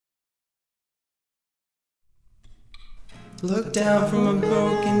Look down from a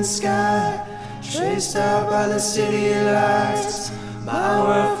broken sky, traced out by the city lights. My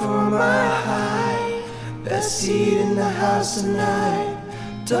world from my high, best seat in the house tonight.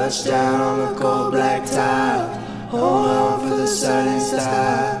 Touchdown on the cold black tile, hold on for the sudden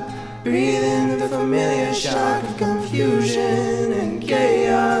stop. Breathe in the familiar shock of confusion and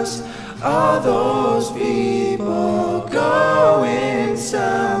chaos. All those people going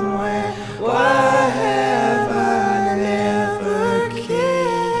somewhere. Why have I never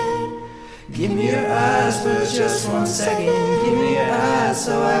cared? Give me your eyes for just 1 second. Give me your eyes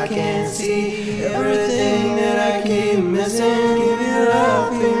so I can see everything that I keep missing. Give me your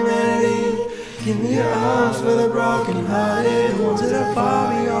love for humanity. Give me your arms for the broken hearted, ones that are far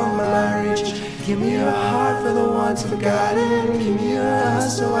beyond my reach. Give me your heart for the ones forgotten. Give me your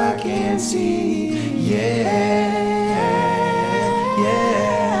eyes so I can see. Yeah, yeah.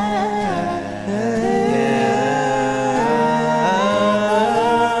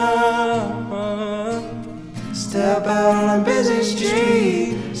 Step out on a busy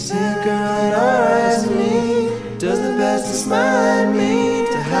street, see a girl in her eyes to me. Does the best to smile at me,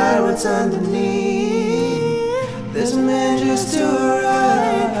 to hide what's underneath. There's a man just to her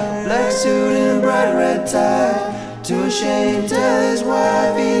right, black suit and a bright red tie. Too ashamed to tell his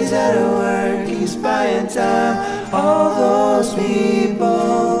wife he's at her work, he's buying time. All those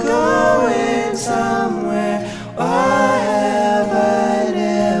people going somewhere. Why have I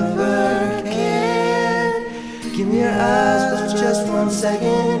never cared? Give me your eyes for just 1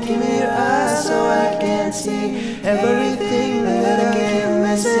 second. Give me your eyes so I can see everything that I keep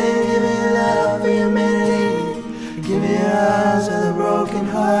missing. Give me love for humanity. Give me your eyes for the broken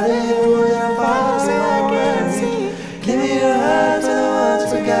hearted,